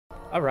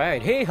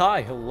Alright, hey,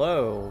 hi,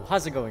 hello,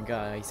 how's it going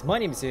guys? My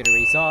name is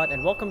ZetaRayZod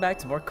and welcome back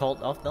to more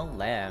Cult of the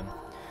Lamb.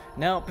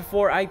 Now,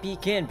 before I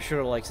begin, be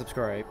sure to like,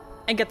 subscribe,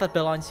 and get that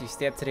bell on so you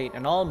stay up to date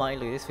on all my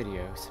latest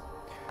videos.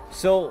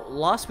 So,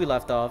 last we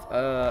left off,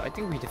 I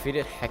think we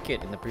defeated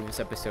Heket in the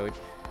previous episode.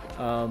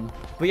 But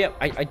yeah,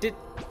 I did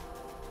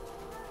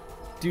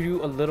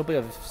do a little bit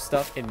of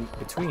stuff in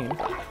between.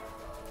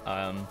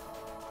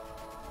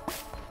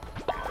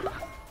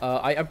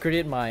 I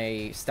upgraded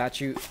my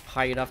statue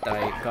high enough that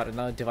I got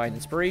another divine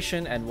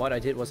inspiration, and what I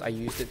did was I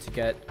used it to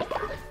get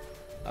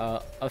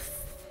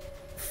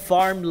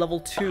farm level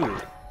 2.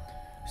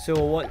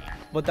 So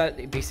what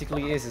that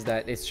basically is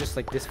that it's just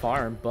like this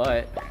farm,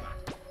 but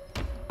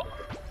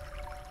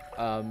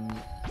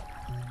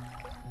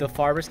the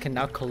farmers can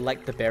now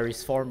collect the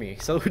berries for me.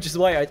 So which is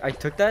why I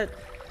took that,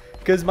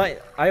 because I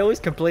always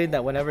complain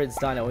that whenever it's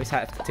done I always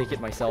have to take it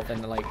myself,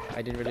 and like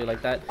I didn't really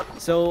like that.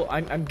 So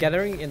I'm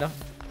gathering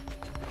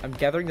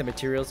the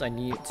materials I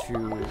need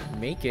to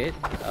make it.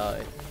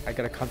 I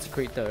gotta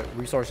consecrate the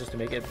resources to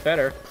make it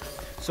better.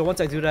 So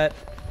once I do that,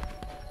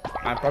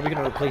 I'm probably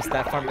gonna replace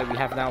that farm that we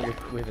have now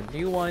with a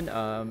new one.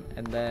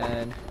 And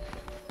then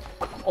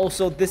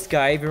also this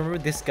guy, if you remember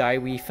this guy,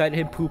 we fed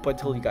him poop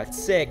until he got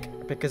sick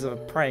because of a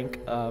prank.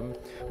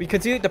 We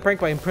continued the prank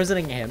by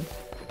imprisoning him,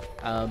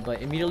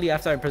 but immediately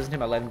after I imprisoned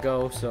him I let him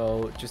go.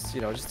 So just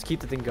just to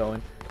keep the thing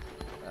going.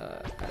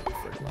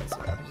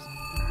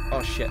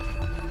 Oh shit.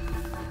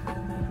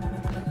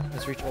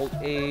 Let's reach old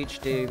age.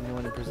 Dave, no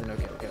one in prison.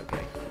 Okay.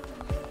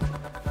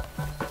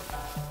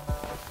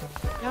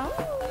 No.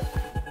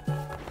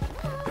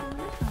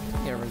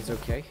 Yeah, everyone's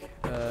okay.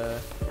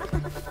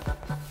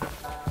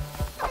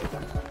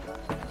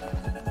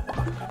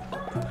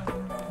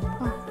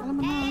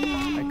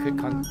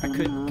 I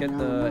could get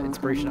the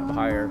inspiration up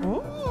higher.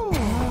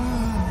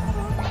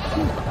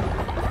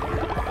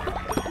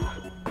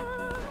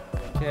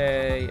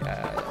 Okay,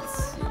 let's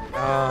see.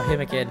 Oh,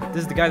 him again.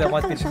 This is the guy that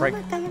wants me to prank.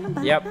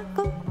 Yep.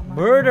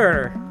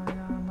 Murder!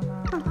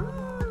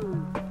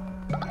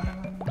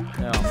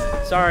 No.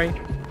 Sorry.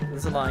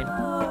 There's a line.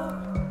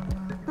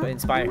 But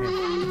inspire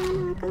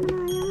him.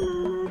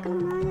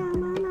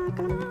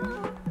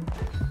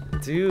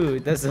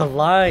 Dude, there's a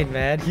line,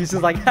 man. He's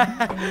just like,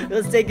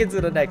 let's take it to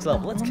the next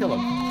level. Let's kill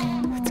him.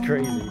 It's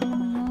crazy.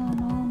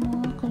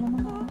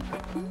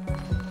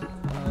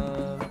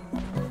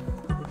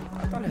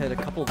 I thought I had a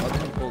couple of other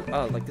people.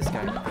 Oh, like this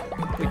guy.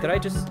 Wait, did I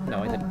just...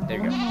 No, I didn't.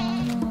 There you go.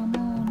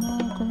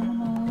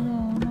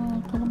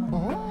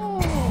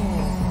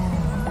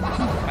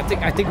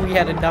 I think we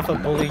had enough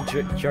of bullying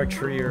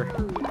Jartrier.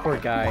 Poor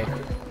guy.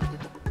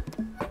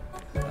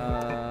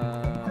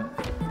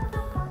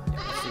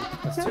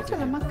 Let's do it.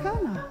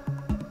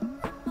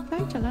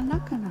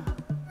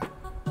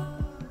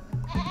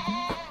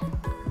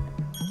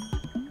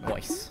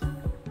 Nice.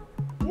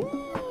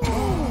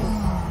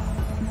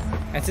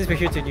 And since we're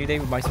here to New Day,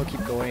 we might as well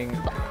keep going.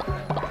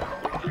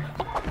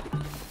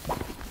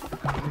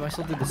 We might as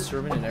well do the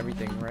sermon and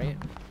everything, right?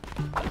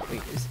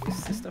 Wait, is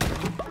this stuff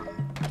ready?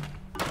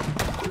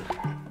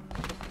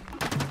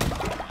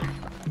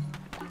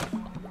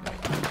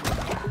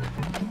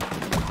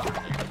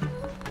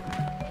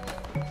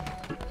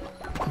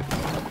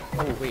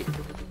 Oh, wait.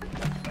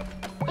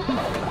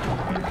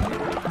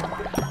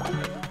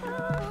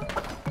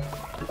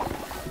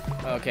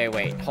 Okay,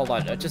 wait. Hold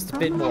on. Just a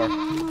bit more.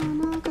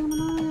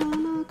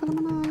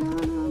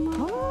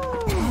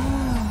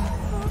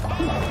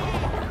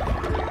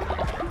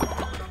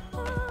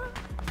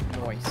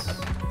 Nice.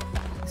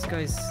 This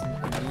guy's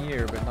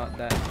near, but not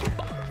that near.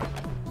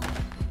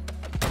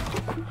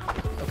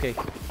 Okay,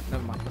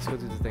 never mind. Let's go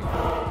do the thing.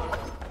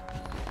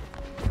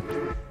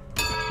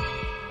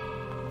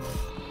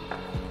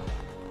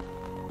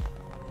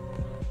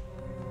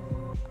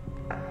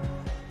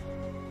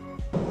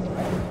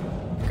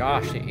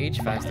 Gosh, they age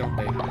fast, don't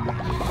they?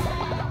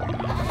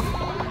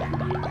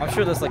 I'm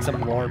sure there's like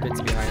some lore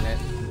bits behind it.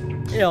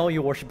 You know,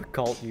 you worship a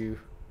cult, you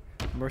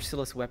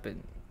merciless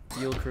weapon.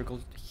 Deal critical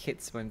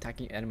hits when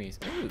attacking enemies.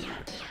 Ooh.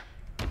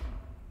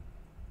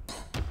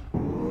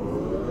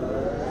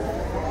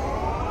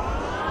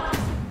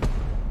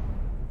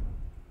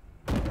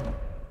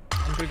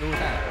 I'm gonna go with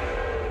that.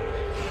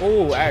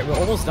 Oh, alright, we're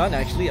almost done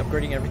actually,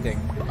 upgrading everything.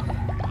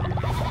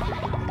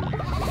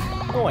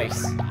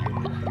 Nice.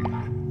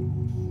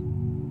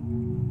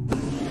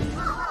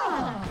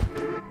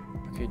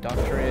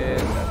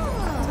 Doctorate.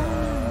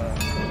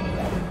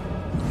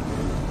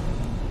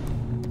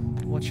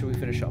 What should we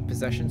finish up?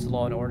 Possessions,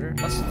 law and order.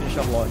 Let's finish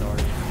up law and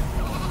order.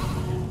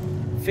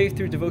 Faith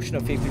through devotion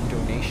or faith through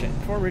donation.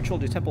 For a ritual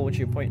to temple which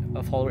you appoint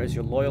a follower as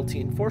your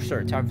loyalty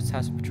enforcer. Time for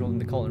task of patrolling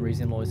the cult and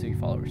raising loyalty to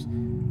followers.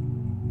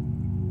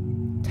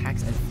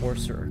 Tax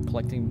enforcer,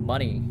 collecting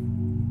money.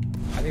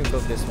 I think we'll go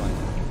with this one.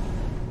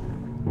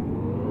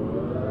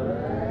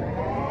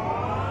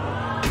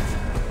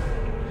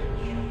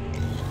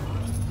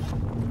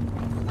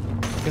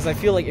 Because I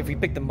feel like if we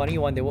pick the money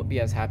one, they won't be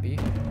as happy.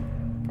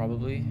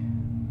 Probably.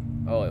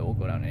 Oh, it will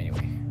go down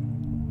anyway.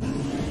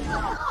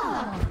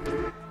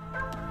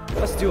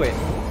 Let's do it.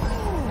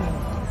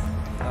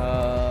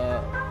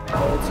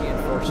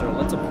 So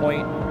let's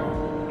appoint.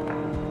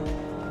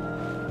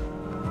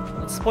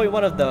 Let's appoint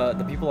one of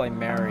the people I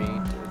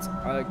married. It's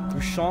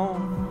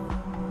Duchamp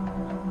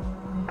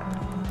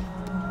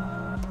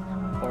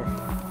or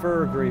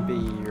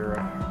Fergrebier.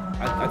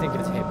 I think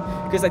it's him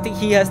because I think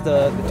he has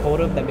the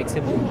totem that makes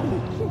him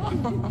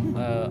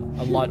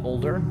a lot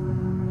older.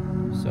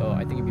 So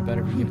I think it'd be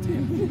better if we give it to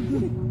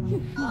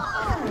him.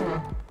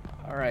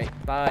 All right,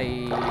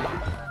 bye.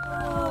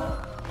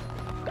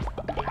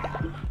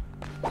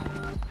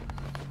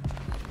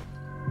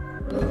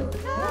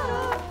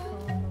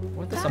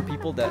 Weren't there some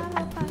people that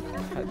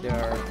had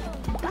their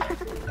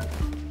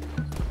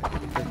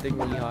thing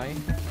really high?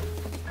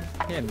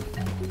 Him.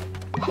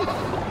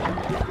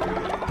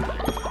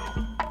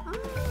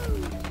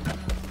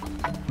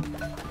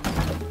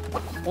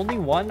 Only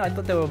one? I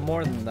thought there were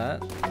more than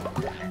that.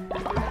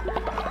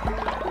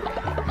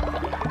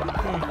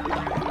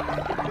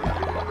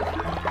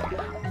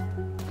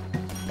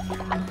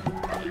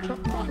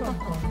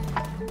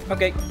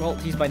 Okay, well,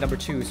 he's my number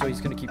 2, so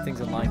he's gonna keep things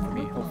in line for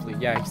me, hopefully.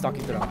 Yeah, he's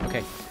talking to them.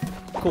 Okay,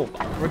 cool.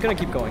 We're gonna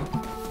keep going.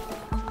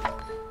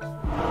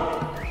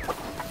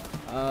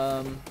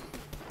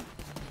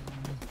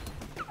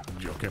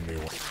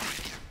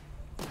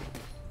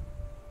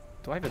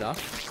 Do I have enough?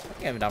 I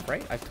think I have enough,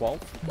 right? I have 12.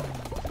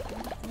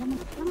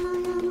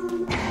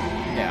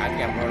 Yeah, I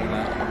think I have more than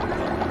that.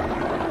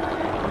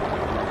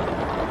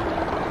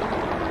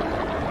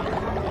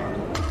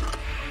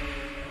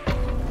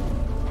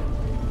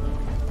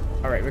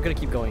 Alright, we're gonna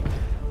keep going.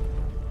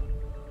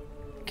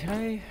 Can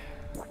I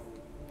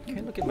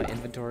look at my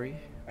inventory?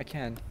 I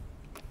can.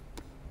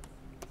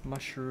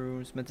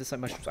 Mushrooms, menticide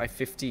mushrooms. I have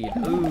 15.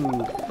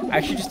 Ooh, I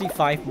actually just need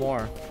 5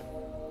 more.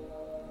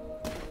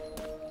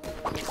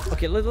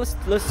 Okay, let's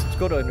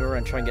go to Anura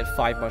and try and get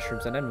 5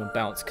 mushrooms and then we'll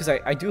bounce. Because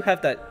I do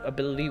have that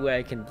ability where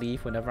I can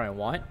leave whenever I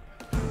want.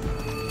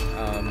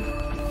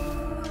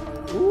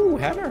 Ooh,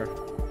 hammer.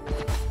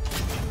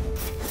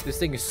 This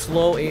thing is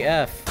slow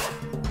AF.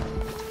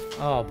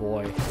 Oh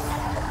boy.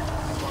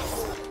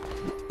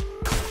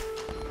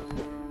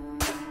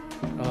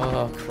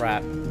 Oh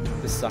crap.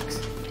 This sucks.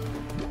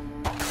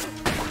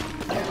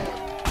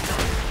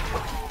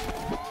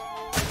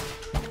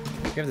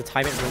 You have to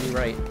time it really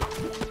right.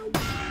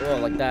 Oh,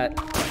 like that.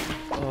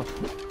 Oh.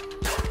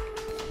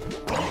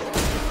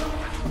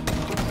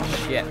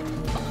 Shit.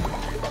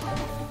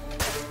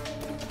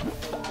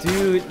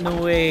 Dude,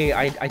 no way.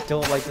 I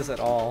don't like this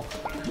at all.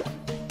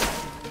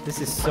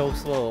 This is so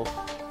slow.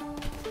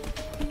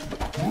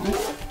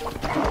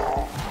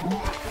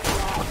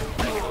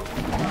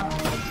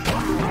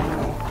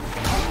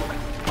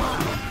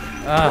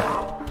 Ah.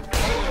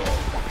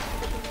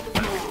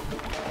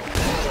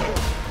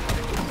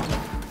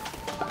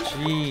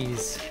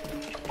 Jeez.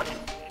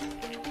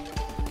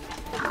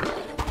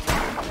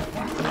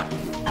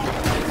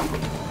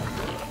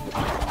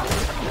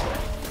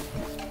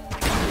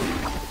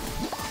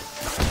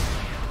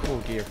 Oh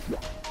dear.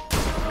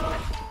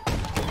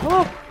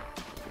 Oh!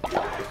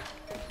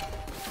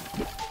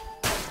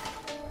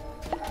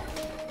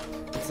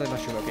 What's that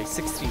mushroom? Okay,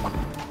 16.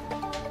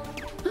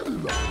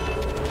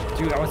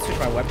 Dude, I want to switch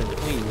my weapon,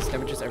 please.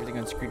 Damages everything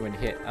on screen when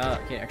hit.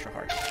 Okay, extra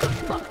hard.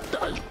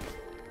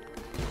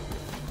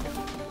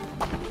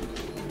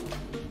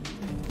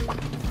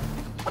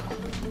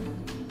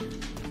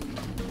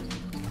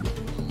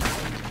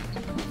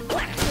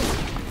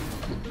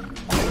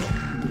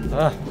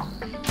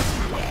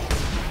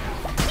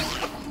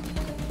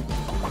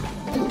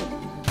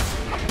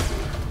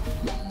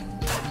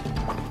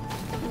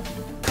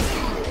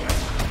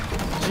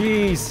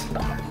 Jeez.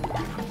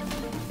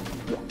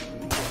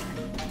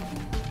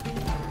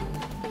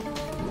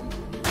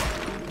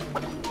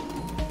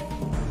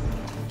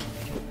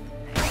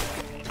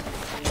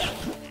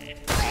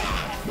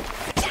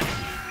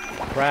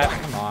 Crap,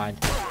 come on.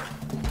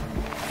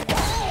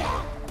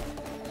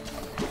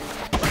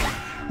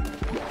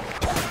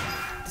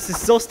 This is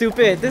so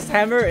stupid. This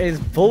hammer is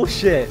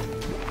bullshit.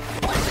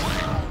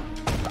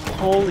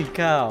 Holy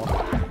cow.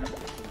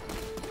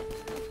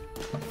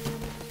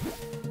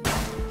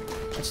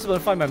 I just want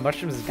to find my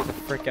mushrooms and get the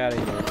frick out of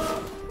here.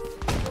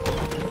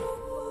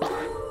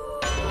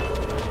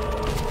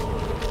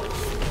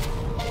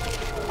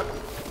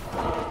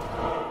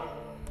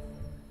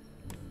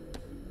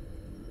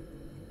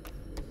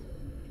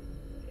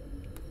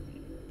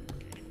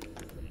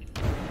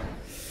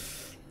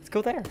 Let's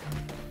go there.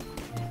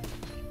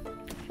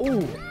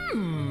 Ooh.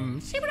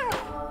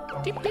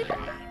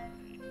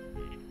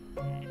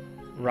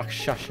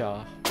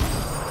 Rakshasha.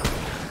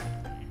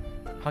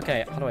 How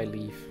do I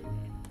leave?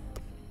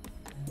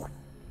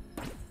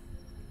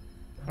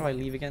 How do I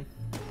leave again?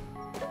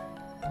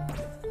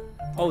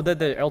 Oh, the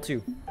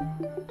L2.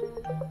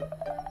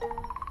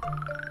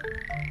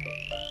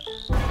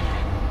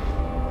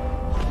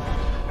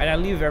 And I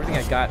leave everything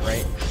I got,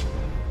 right?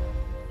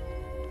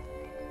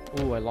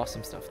 Ooh, I lost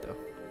some stuff though.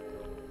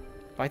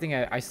 But I think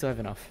I still have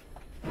enough.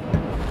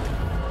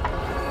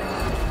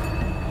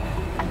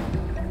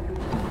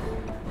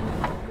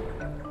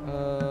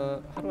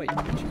 How do I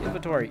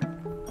inventory?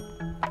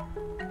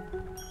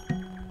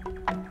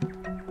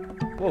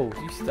 Whoa,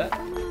 do you see that?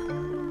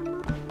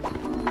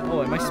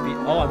 Oh, am I speed?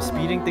 Oh, I'm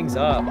speeding things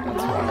up.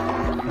 That's right.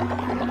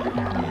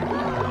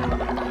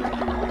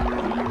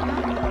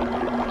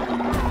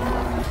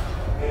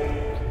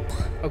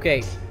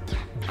 Okay,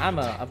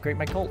 I'ma upgrade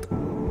my Colt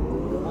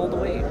all the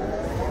way.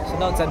 So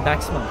now it's at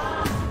maximum.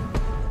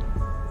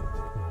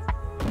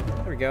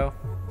 There we go.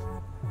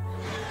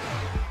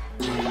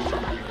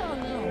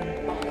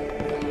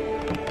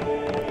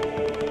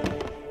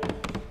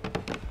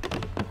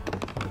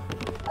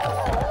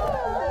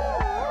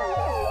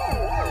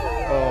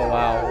 Oh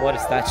wow, what a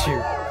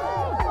statue.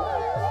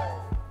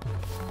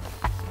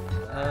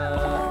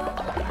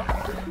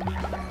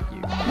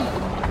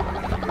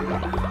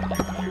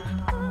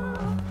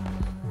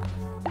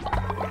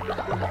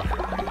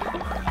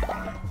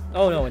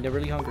 Oh no, and they're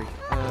really hungry.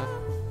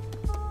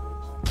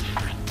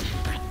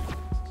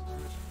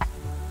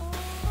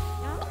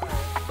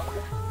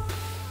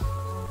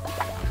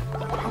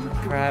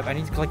 Crap, I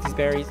need to collect these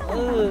berries.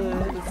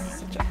 Ugh, this is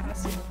such a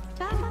hassle.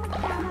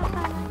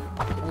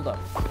 Hold up.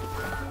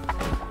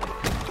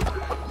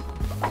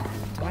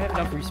 Do I have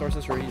enough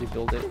resources ready to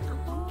build it?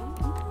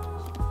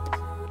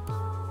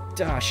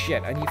 Ah,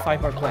 shit, I need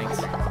 5 more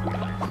planks.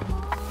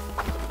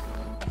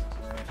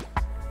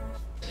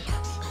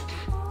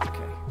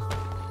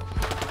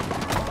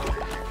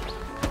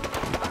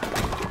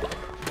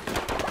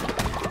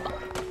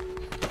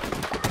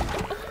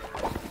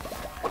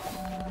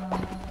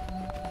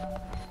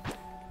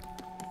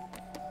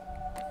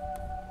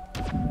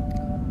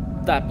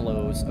 That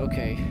blows.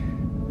 Okay.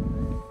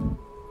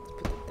 Let's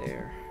put it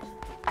there.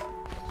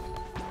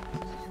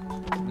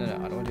 No,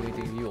 I don't want to do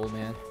anything to you, old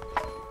man.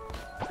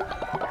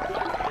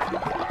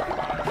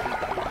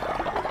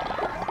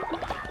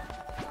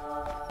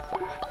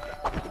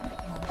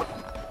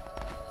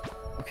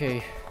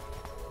 Okay.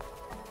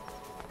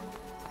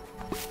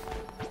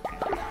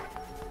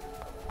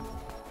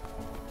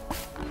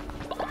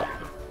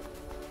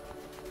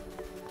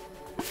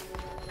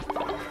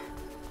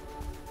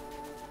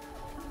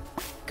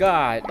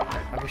 God,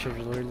 I wish I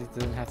literally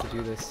didn't have to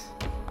do this.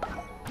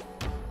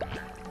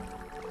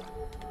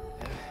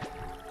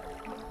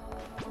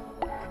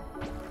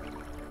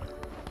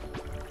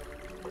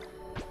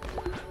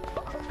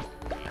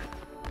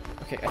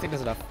 Okay, I think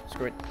that's enough.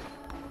 Screw it.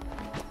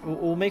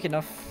 We'll make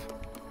enough.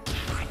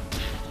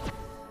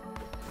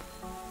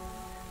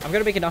 I'm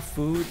gonna make enough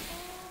food,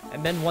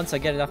 and then once I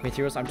get enough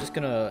materials, I'm just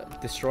gonna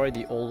destroy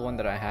the old one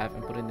that I have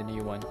and put in the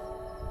new one.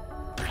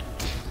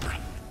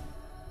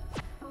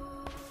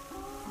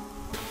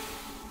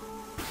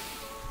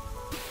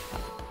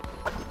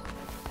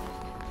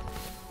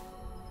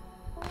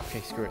 Okay,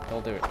 screw it.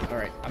 I'll do it.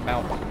 Alright, I'm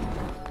out.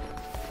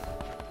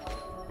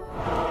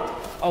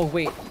 Oh,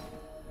 wait.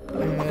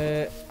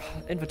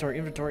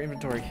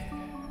 Inventory.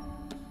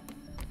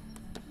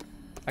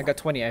 I got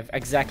 20. I have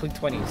exactly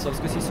 20. So let's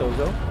go see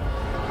Sozo.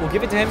 We'll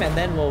give it to him and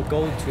then we'll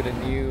go to the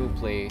new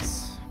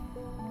place.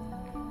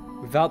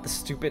 Without the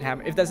stupid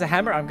hammer. If there's a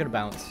hammer, I'm gonna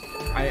bounce.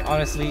 I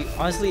honestly,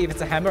 if it's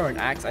a hammer or an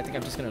axe, I think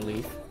I'm just gonna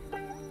leave.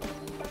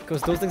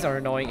 Because those things are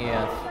annoying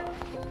AF.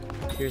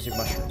 Here's your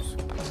mushrooms.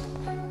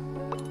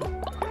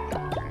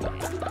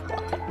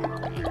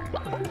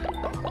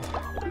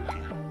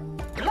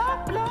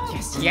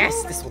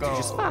 Yes, this will do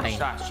just fine.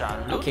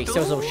 Okay,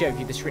 Sozo will share with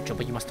you this ritual,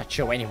 but you must not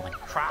show anyone.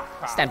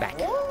 Stand back,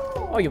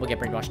 or you will get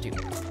brainwashed too.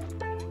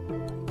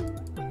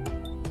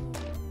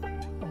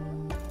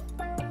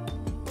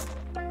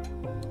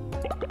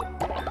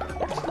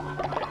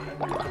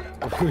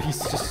 He's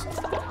just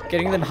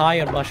getting them high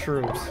on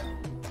mushrooms.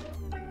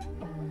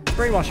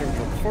 Brainwashing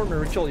ritual. Perform a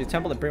ritual at your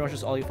temple that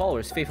brainwashes all your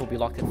followers. Faith will be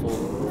locked in full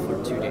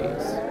for 2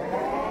 days.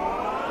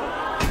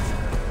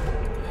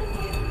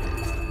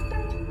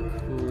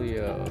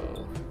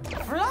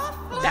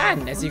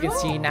 Done! As you can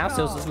see now,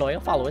 Sozo's loyal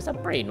followers are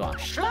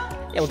brainwashed.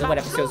 They will do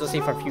whatever Sozo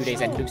say for a few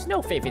days and lose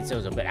no faith in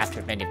Sozo, but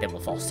after many of them will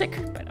fall sick.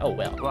 But oh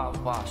well.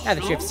 Now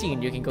that you have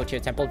seen, you can go to your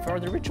temple and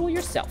perform the ritual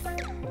yourself.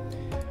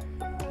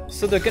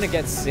 So they're gonna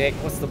get sick.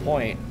 What's the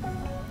point?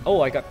 Oh,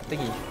 I got the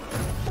thingy.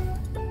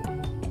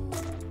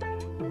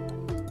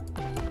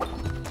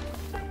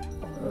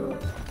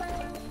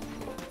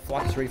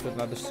 Flock is ready for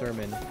another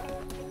sermon.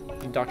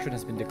 The doctrine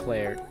has been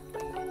declared.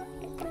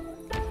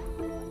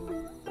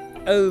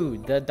 Oh,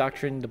 the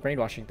doctrine, the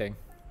brainwashing thing.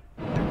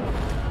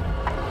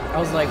 I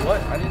was like,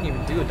 what? I didn't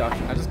even do a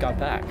doctrine. I just got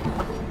back.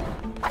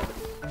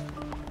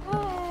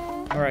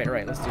 Alright,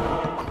 let's do it.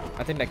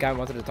 I think that guy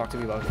wanted to talk to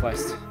me about a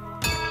quest.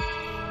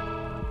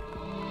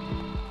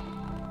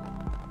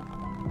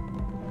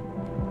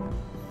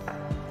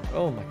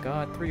 Oh my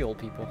god, 3 old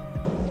people.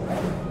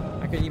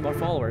 I could need more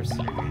followers.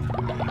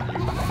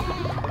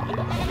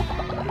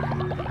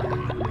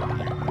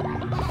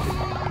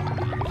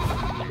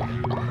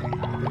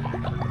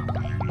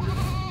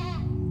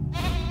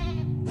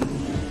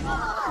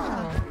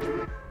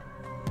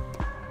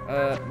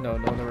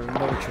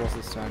 No rituals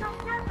this time.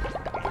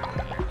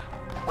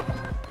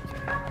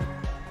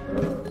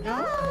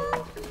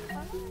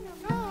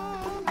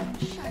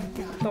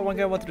 I thought one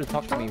guy wanted to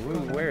talk to me.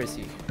 Where is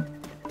he?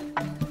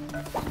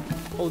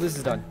 Oh, this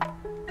is done.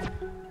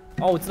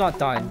 Oh, it's not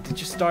done. Did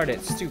you start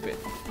it? Stupid.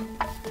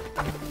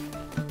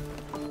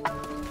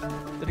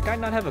 Did the guy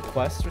not have a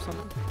quest or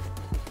something?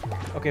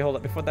 Okay, hold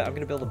up. Before that, I'm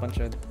gonna build a bunch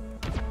of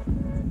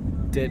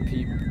dead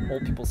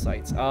old people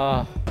sites.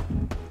 Ah.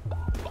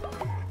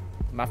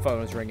 My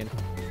phone is ringing.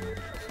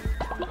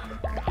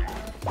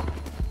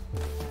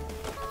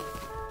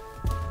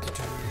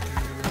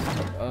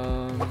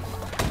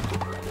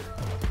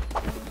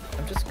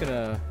 I'm just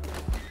gonna...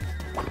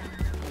 Yeah,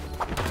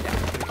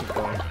 I'm gonna keep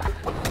going.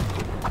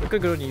 We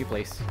could go to a new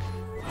place.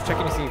 Just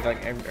checking to see if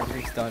like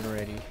everything's done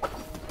already.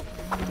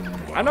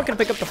 I'm not gonna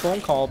pick up the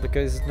phone call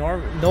because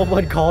no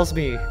one calls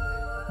me.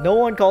 No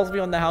one calls me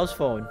on the house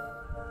phone.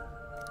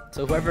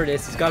 So whoever it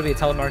is, it's gotta be a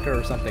telemarketer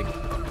or something.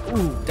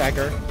 Ooh,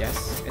 dagger,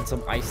 yes, and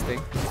some ice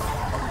thing.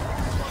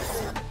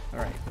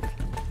 Alright.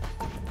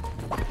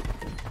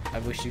 I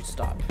wish you'd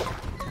stop.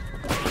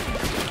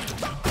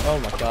 Oh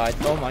my god,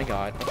 oh my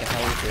god, what the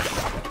hell is this?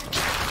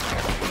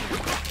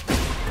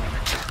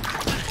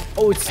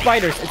 Oh, it's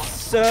spiders, it's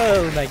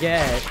so my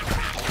god.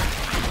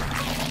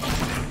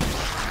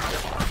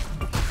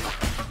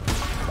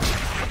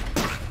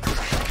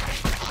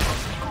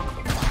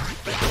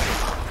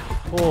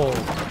 Oh.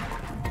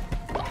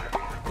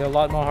 They're a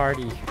lot more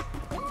hardy.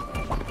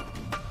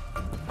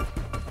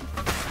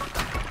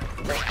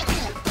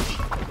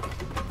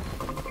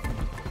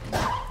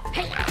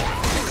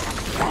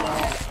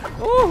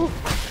 Oh!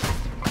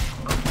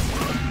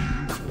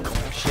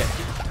 Oh shit.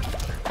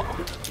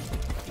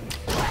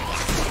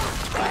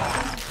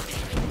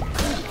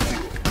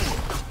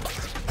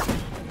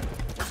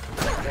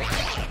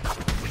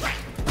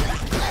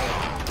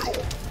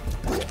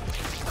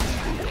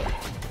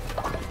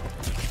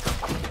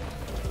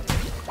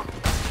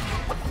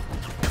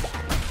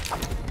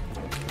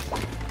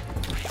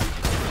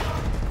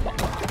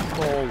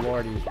 Oh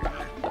lordy.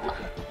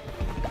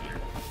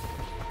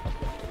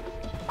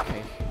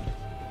 Okay.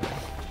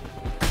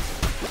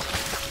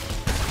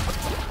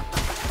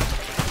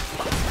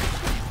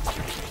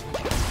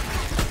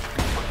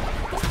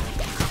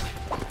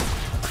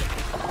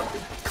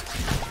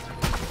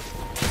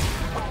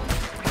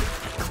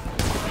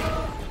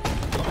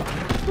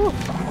 Whew.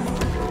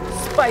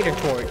 Spider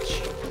torch.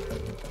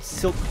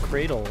 Silk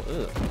Cradle.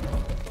 Ugh.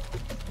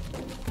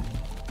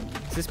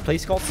 Is this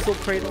place called Silk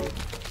Cradle?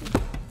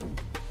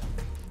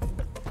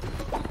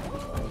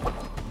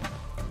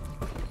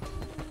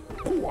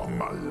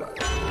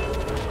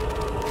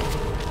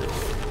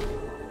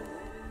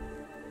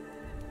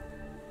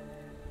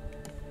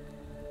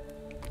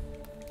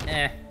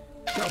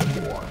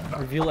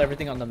 Reveal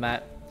everything on the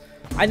map.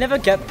 I never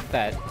get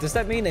that. Does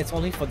that mean it's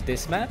only for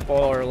this map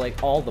or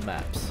like all the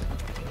maps?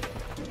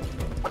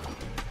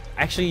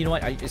 Actually, you know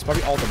what? It's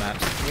probably all the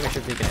maps. Maybe I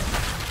should have taken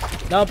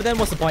it. No, but then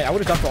what's the point? I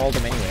would have gone for all of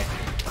them anyway.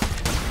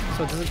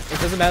 So it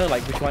doesn't matter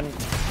like which one,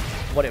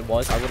 what it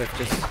was. I would have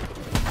just...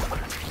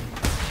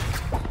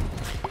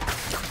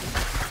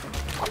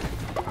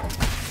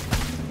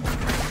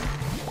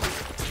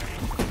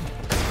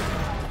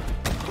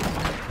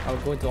 I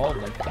would go into all of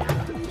them.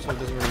 So it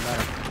doesn't really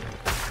matter.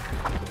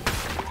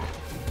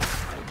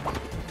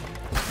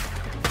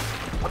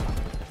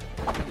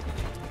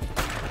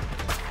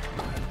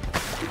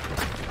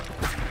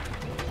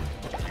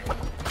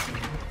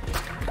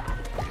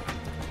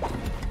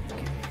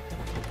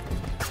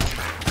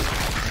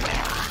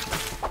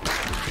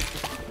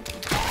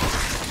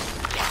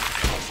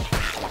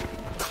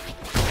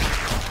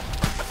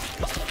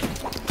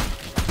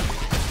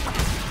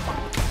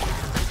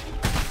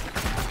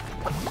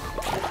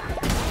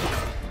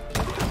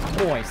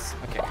 Nice.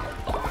 Okay.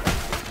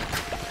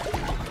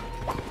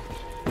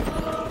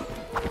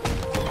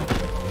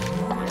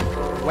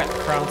 Wet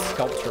crown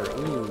sculpture.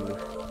 Ooh.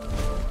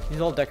 These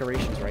are all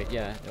decorations, right?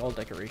 Yeah, they're all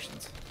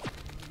decorations.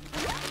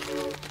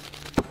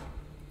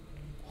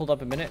 Hold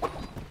up a minute.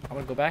 I'm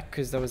gonna go back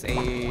because there was I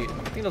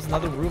think there was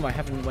another room I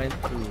haven't went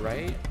through,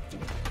 right?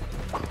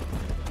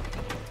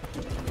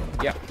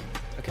 Yeah.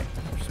 Okay.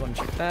 Just want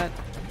to check that.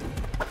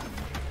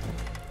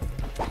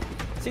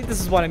 See, this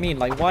is what I mean.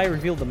 Like, why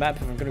reveal the map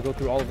if I'm gonna go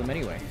through all of them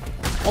anyway?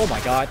 Oh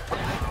my god.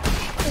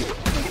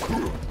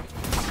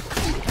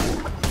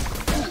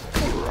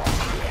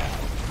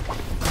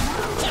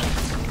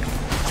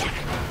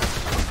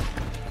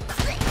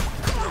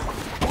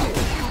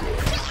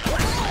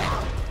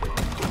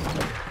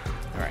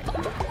 Alright.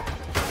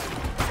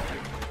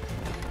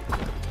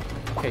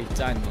 Okay,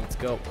 done. Let's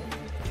go.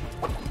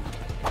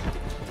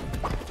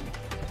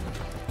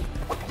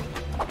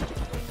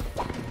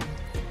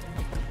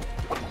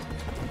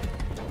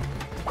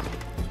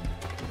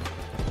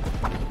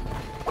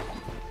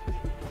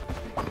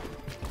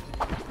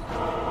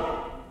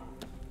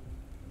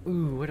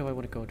 Ooh, where do I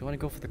want to go? Do I want to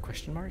go for the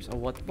question marks? Oh,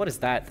 what is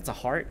that? That's a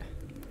heart?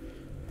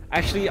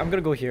 Actually, I'm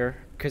gonna go here,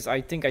 because I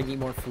think I need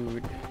more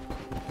food.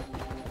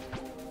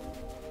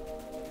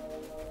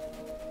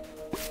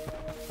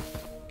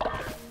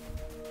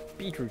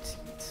 Beetroot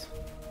seeds.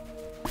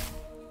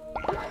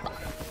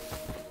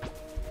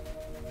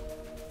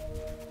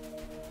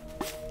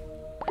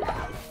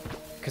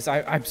 Because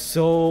I'm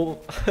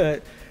so...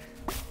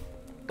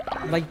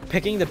 Like,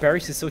 picking the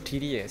berries is so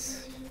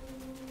tedious.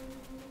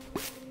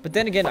 But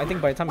then again, I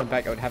think by the time I'm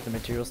back, I would have the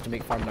materials to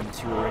make farm number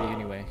 2 already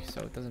anyway,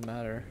 so it doesn't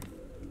matter.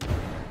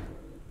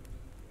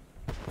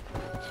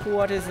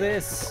 What is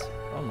this?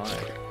 Oh my.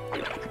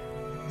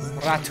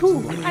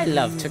 Ratu, I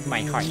love took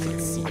my heart to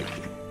the sea.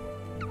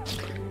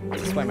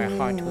 This is why my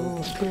heart will...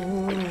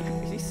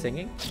 Is he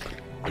singing?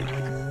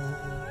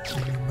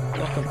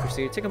 Welcome,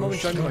 Crusader. Take a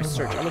moment to join me in my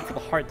search. I look for the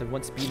heart that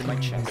once beat in my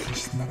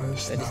chest.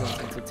 That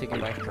isn't until taken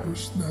by her.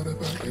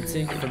 I've been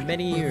seeking for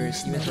many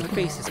years, even though the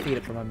face has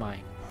faded from my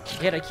mind.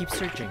 Yet I keep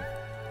searching.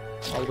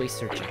 Always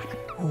searching.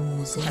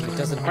 I have a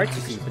dozen hearts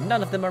you see, but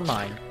none of them are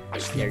mine.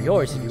 They are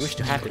yours if you wish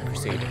to have them,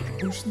 Crusader.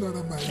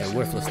 They are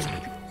worthless to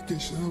me.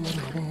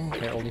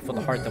 They are only for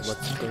the heart that was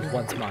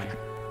once mine.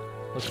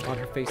 Look upon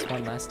her face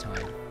one last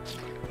time.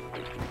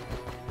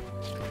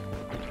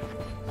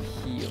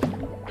 Heal.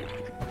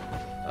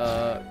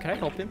 Can I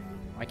help him?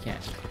 I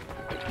can't.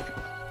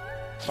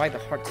 Buy the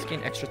heart to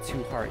gain extra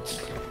 2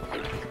 hearts.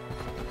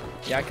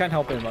 Yeah, I can't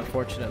help him,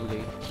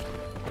 unfortunately.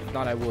 If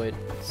not, I would.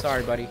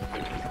 Sorry, buddy.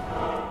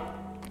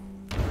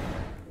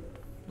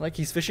 Like,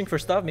 he's fishing for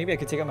stuff. Maybe I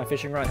could take out my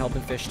fishing rod and help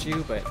him fish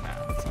too, but nah,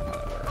 that's not how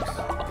that works.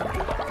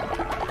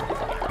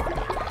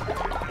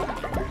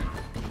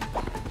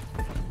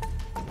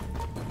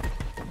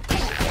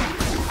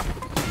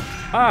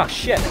 Ah,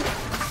 shit!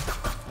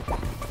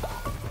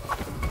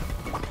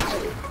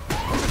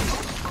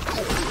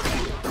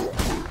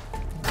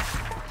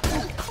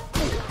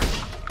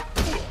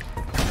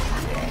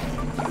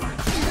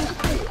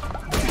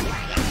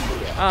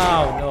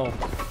 Oh, no.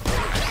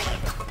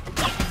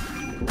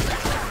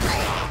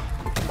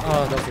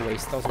 Oh, that was a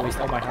waste. That was a waste.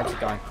 All my hearts are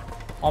gone.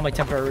 All my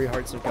temporary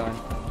hearts are gone.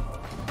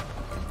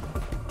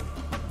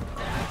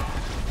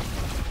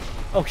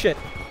 Oh, shit.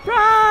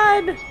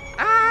 Run!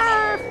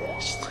 Ah!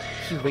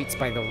 He waits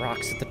by the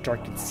rocks of the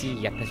darkened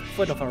sea at the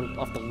foot of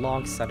the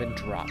long sudden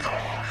drop.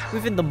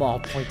 Within the maw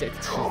pointed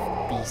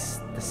teeth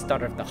beast, the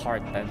stutter of the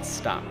heart then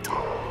stopped.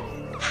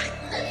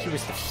 He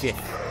was the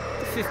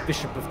fifth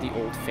bishop of the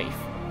old faith.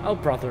 Our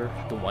brother,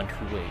 the one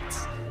who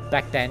waits.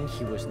 Back then,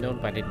 he was known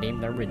by the name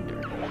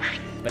Narinder.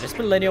 But as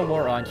millennia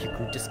wore on, he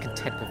grew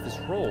discontent with his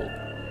role.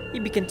 He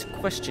began to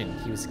question.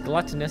 He was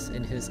gluttonous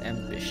in his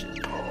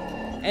ambition.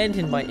 And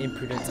in my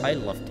imprudence, I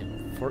loved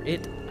him. For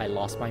it, I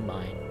lost my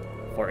mind.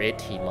 For it,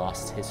 he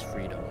lost his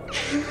freedom.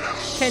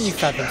 Can you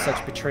fathom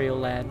such betrayal,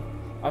 lad?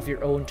 Of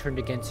your own turned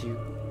against you?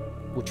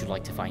 Would you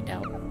like to find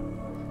out?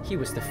 He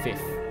was the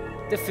fifth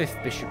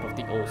bishop of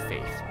the old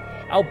faith.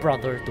 Our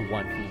brother, the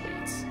one who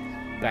waits.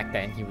 Back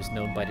then, he was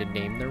known by the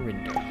name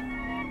Narinder.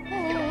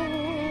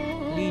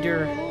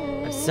 Leader,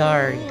 I'm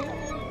sorry.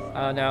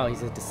 Oh no,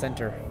 he's a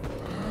dissenter.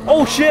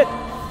 Oh shit!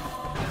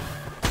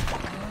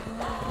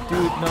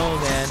 Dude, no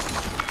man.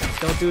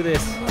 Don't do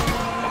this.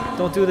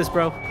 Don't do this,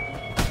 bro.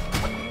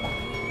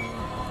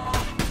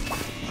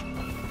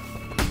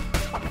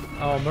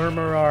 Oh,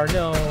 Murmurar,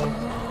 no.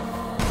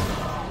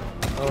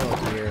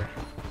 Oh dear.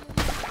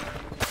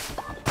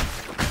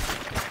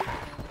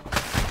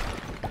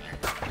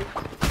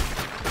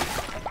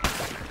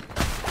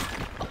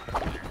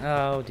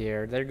 Oh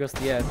dear, there goes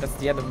the end. That's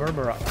the end of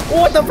Murmurar.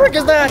 Oh, what the frick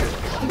is that?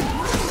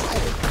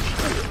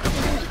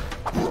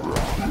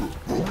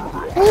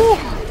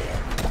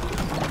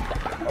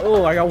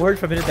 Oh, I got worried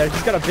for a minute there.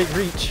 He's got a big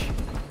reach.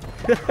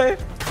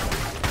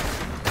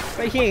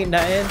 But he ain't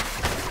nothing.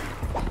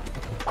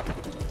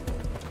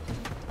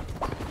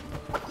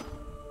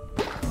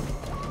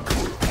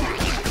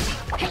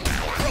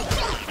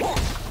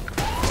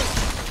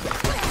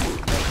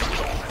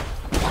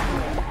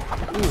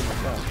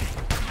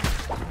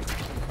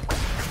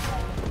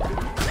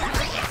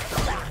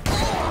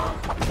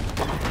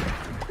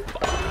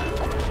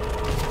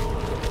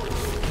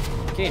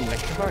 Gain an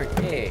extra heart,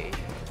 yay.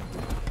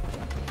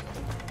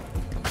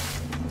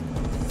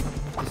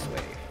 This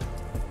way.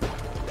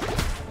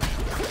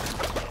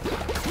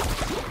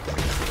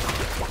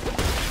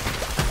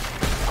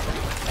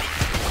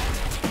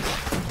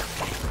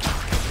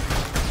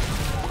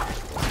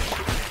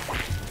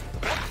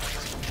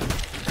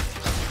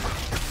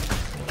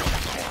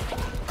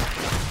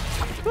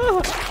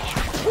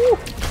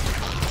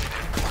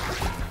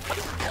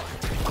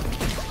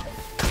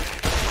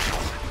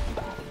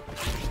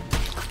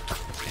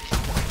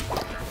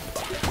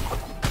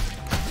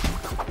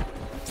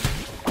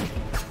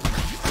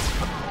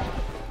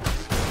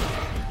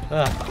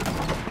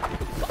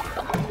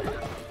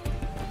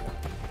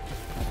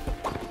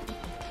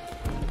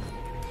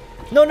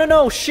 No, no,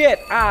 no, shit!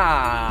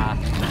 Ah!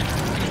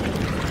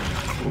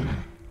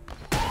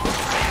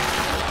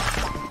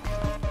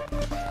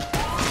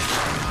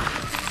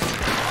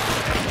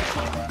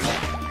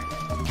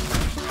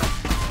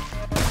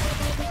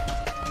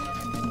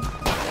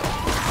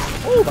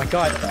 Oh my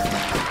god!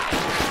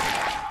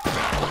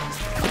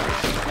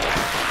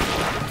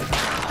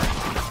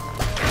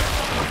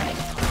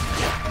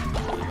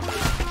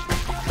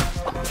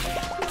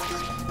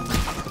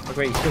 Oh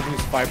great, he's still doing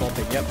his fireball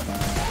thing, yep.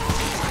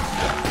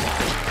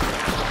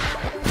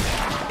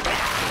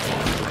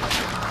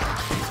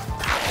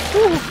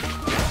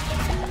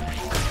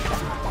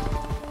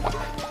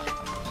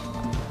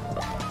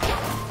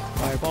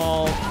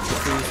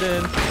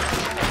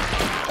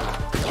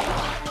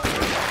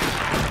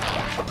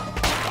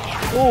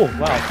 Oh,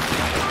 wow.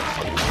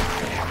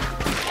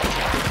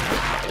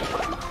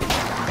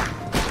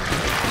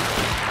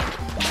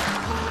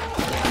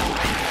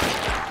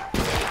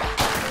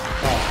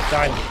 Oh,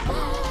 darn.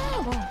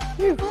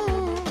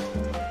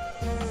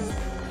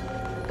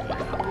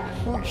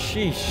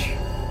 Sheesh.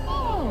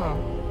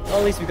 Well,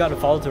 at least we got a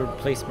follow to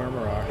replace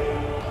Murmurar.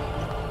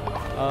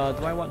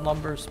 Do I want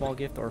lumber, small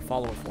gift, or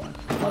follow with one?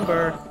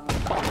 Lumber.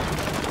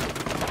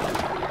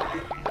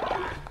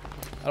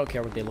 I don't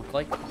care what they look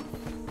like.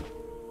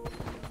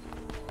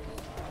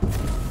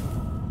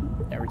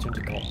 Yeah, return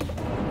to gold.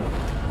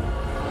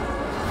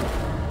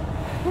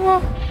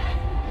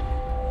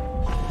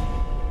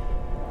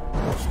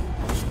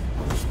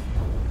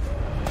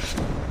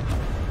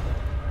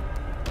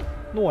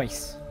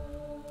 Nice.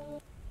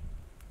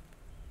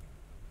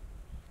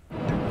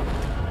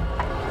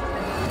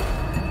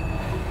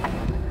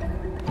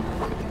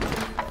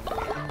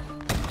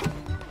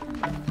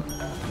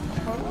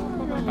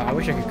 I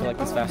wish I could collect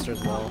this faster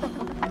as well.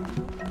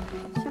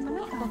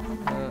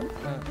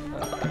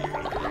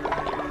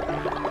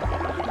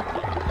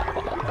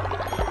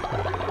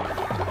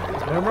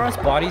 Is Murmurar's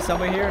body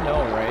somewhere here?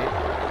 No, right?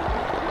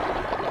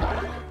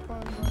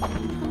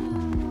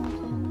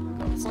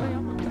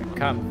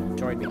 Come,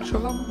 join me.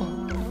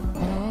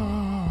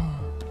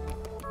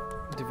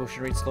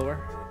 Devotion rate slower?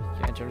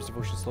 Yeah, Jenner's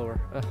devotion slower.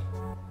 Ugh.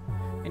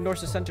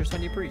 Endorse the center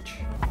Sunday preach.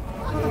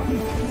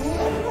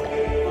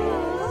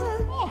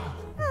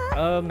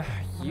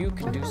 You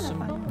can do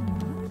some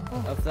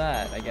of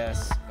that, I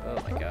guess. Oh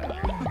my god.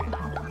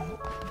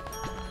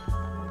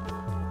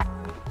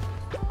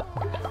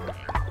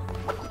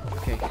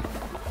 Okay.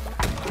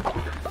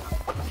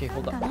 Okay,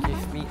 hold up.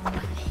 Give me a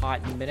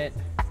hot minute.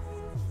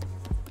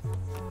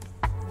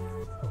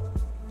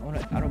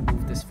 I don't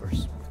move this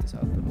first. Move this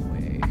out of the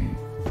way.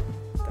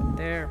 That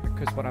there,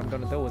 because what I'm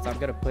gonna do is I'm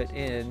gonna put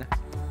in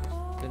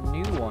the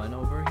new one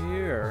over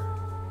here.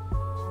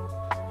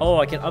 Oh,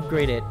 I can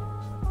upgrade it.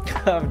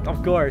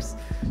 Of course.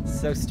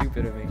 So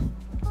stupid of me.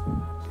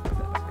 Put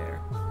that back there.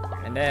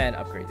 And then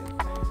upgrade it.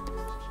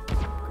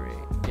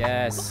 Upgrade.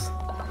 Yes.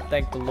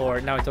 Thank the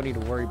Lord. Now I don't need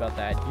to worry about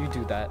that. You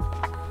do that.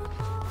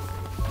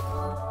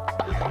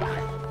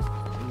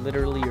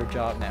 Literally your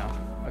job now.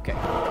 Okay.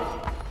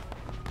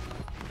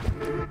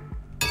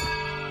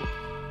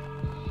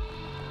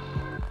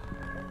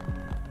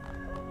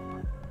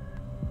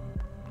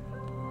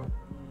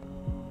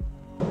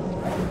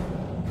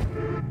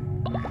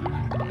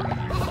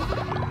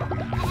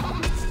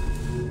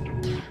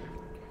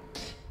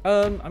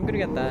 I'm gonna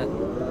get that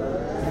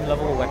new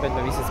level of weapon, but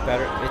at least it's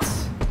better.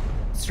 It's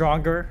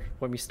stronger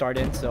when we start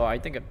in, so I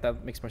think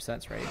that makes more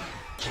sense, right?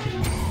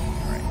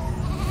 Alright.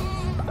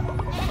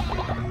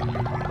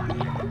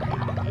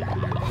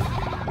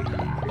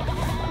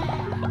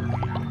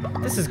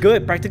 This is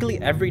good. Practically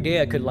every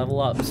day I could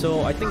level up,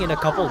 so I think in a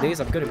couple of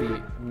days I'm gonna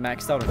be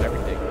maxed out on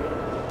everything.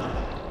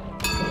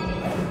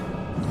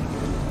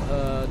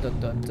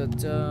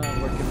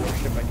 Work and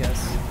worship, I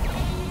guess.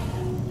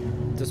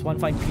 Does one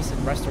find peace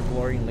and rest or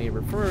glory in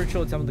labor? For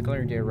ritual, tell me the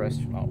declaring day of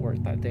rest not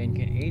worth that day and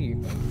gain 80,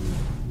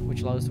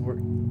 which allows us to work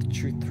the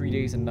true 3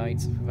 days and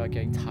nights without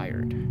getting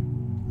tired.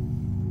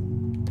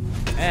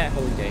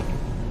 Holy day.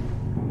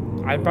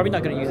 I'm probably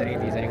not gonna use any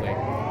of these anyway.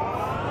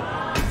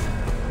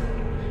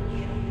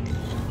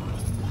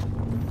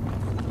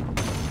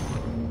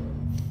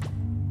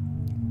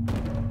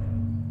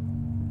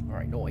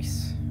 Alright,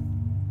 nice.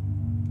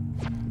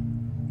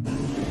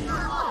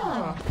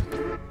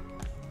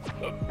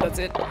 That's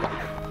it.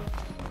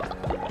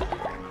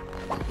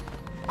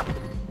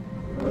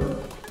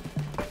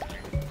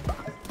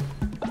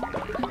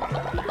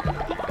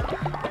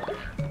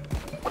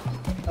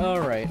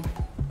 Alright.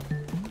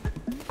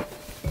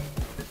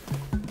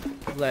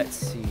 Let's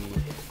see.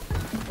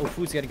 Oh,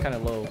 food's getting kind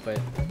of low,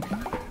 but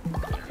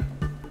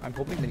I'm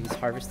hoping that he's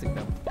harvesting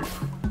them.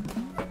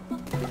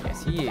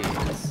 Yes, he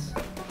is.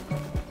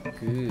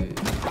 Good.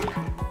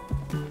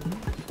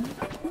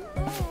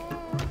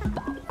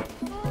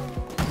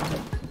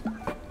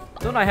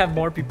 Don't I have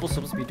more people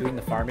supposed to be doing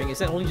the farming?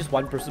 Is it only just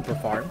one person per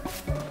farm?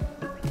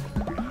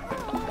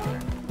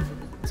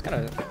 It's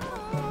kind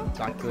of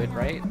not good,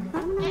 right?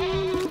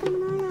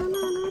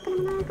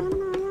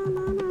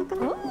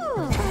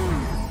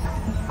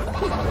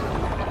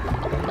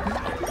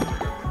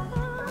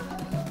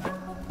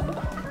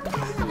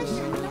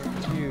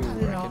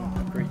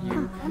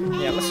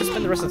 Yeah, let's just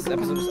spend the rest of this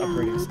episode just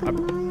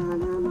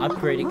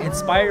upgrading,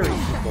 inspiring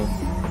people.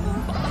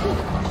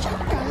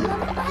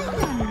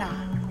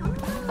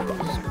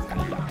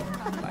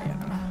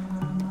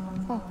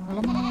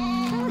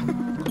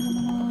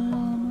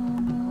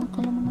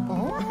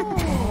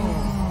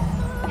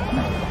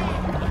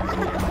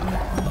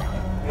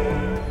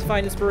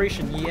 Find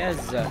inspiration,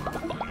 yes.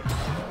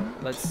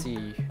 Let's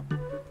see.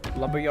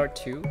 Lumberyard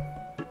 2?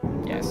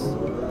 Yes.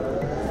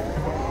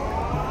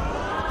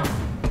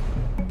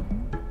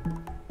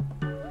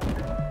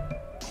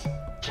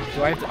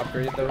 Do I have to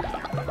upgrade it though?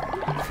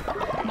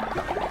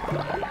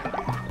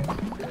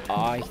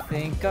 I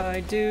think I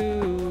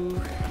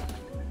do.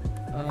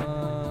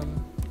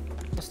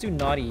 Let's do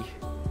naughty.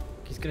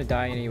 He's gonna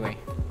die anyway.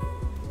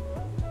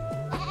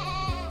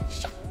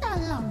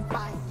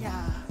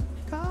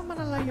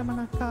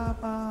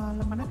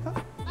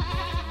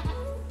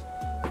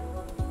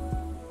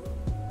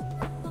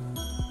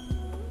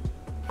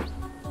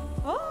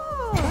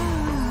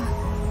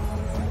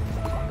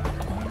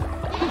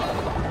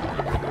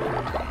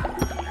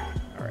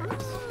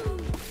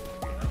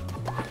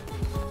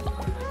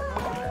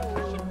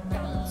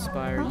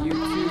 Inspire you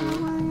too.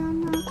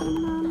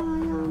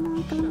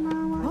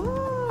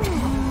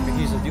 Make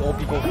use of the old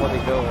people before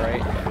they go,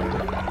 right?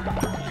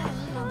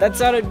 That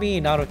sounded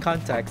mean out of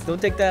context.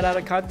 Don't take that out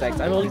of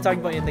context. I'm only talking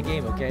about in the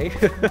game, okay?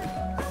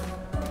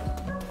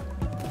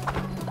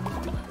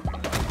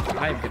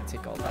 I'm gonna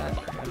take all that.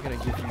 I'm gonna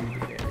give you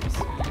the berry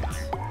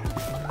seeds.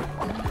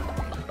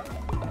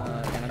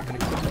 And I'm gonna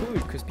cook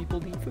food, because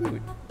people need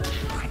food.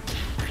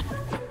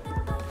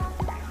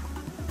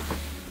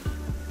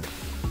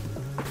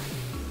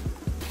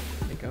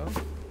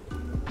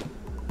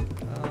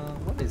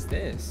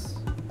 This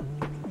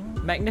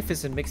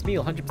magnificent mixed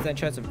meal, 100%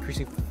 chance of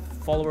increasing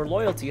follower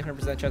loyalty,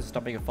 100% chance of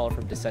stopping a follower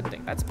from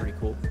dissenting. That's pretty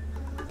cool,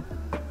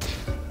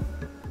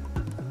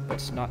 but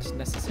it's not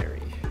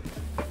necessary.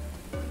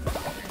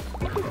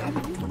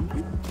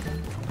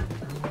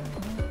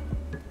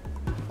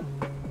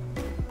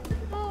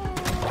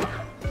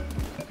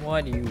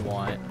 What do you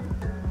want?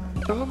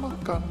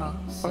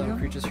 Some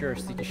creatures here are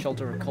seeking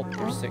shelter or cult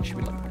or sick. Should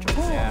we let them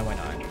patrol? Yeah, why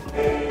not?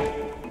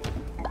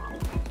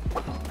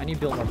 I need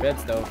to build more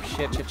beds though.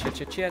 Shit.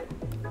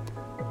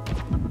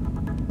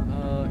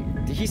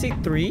 Did he say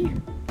 3?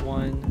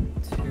 1,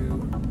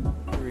 2,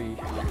 3.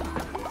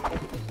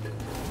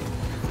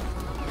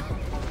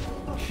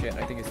 Shit,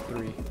 I think it's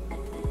 3.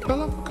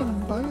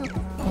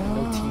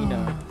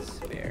 Motina.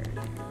 Spare.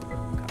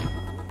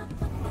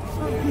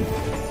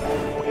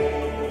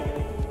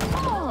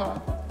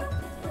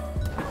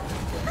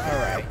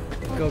 Alright,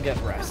 go get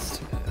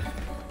rest.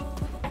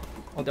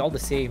 Oh, they're all the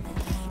same.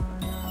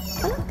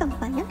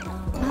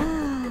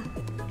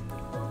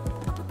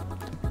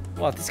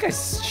 Wow, this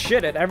guy's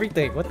shit at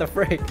everything. What the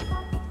frick?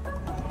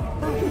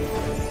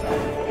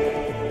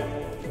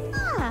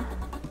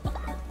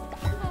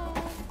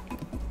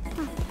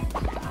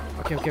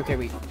 Okay,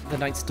 wait. The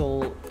night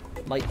still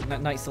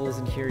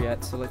isn't here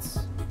yet, so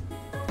let's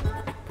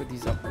put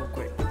these up real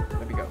quick.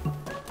 There we go.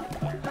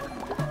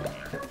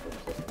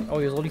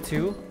 Oh, there's only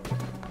 2?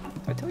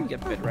 I tell you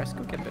get bed rest.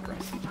 Go get bed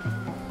rest.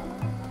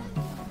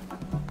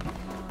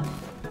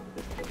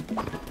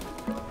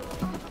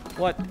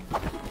 What?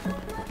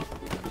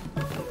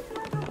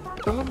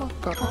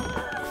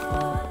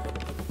 Or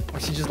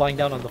is he just lying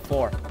down on the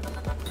floor?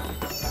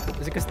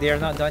 Is it because they are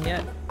not done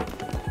yet?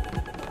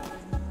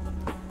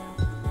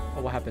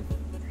 Oh, what happened?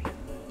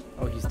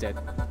 Oh, he's dead.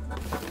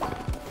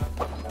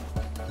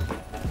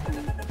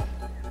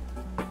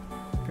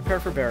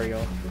 Prepare for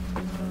burial.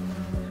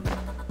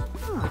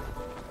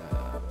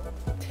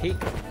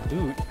 Take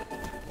loot?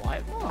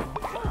 What?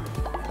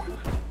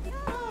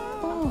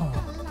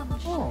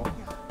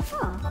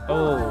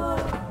 Oh.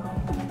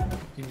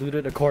 You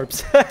looted a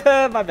corpse.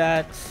 My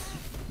bad.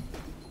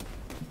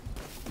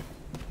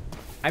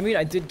 I mean,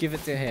 I did give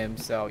it to him,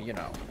 so, you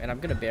know. And I'm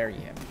gonna bury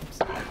him.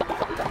 So.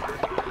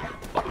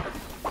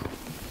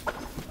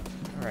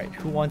 Alright,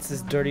 who wants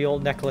this dirty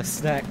old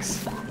necklace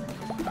next? Are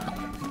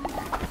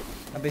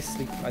they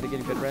asleep? Are they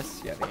getting bed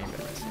rest? Yeah, they're getting bed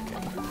rest. Okay.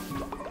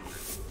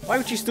 Why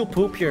would you still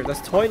poop here?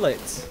 That's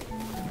toilets.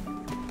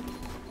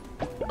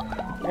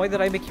 Why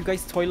did I make you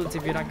guys toilets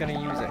if you're not gonna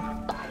use it?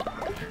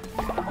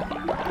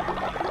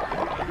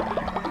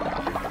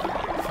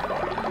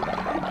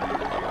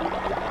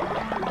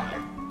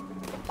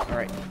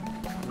 Alright,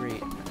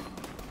 great.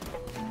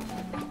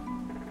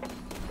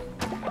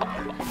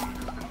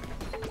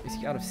 Is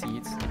he out of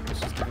seeds? Let's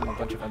just give him a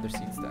bunch of other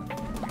seeds then.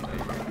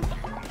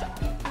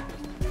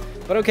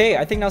 But okay,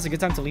 I think now's a good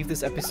time to leave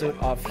this episode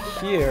off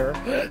here.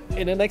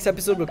 In the next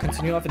episode, we'll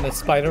continue off in the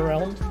spider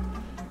realm.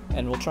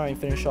 And we'll try and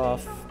finish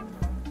off...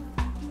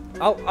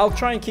 I'll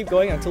try and keep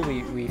going until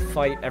we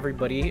fight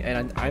everybody.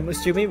 And I'm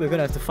assuming we're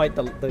gonna have to fight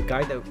the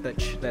guy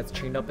that's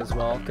chained up as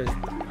well. Because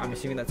I'm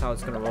assuming that's how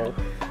it's gonna roll.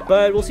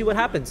 But we'll see what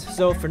happens.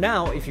 So for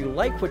now, if you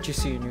like what you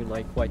see and you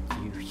like what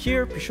you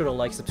hear, be sure to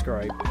like,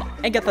 subscribe,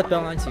 and get that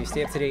bell on so you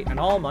stay up to date on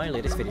all my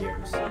latest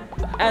videos.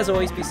 As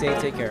always, be safe,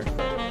 take care,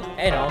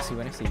 and I'll see you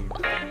when I see you.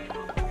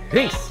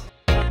 Peace!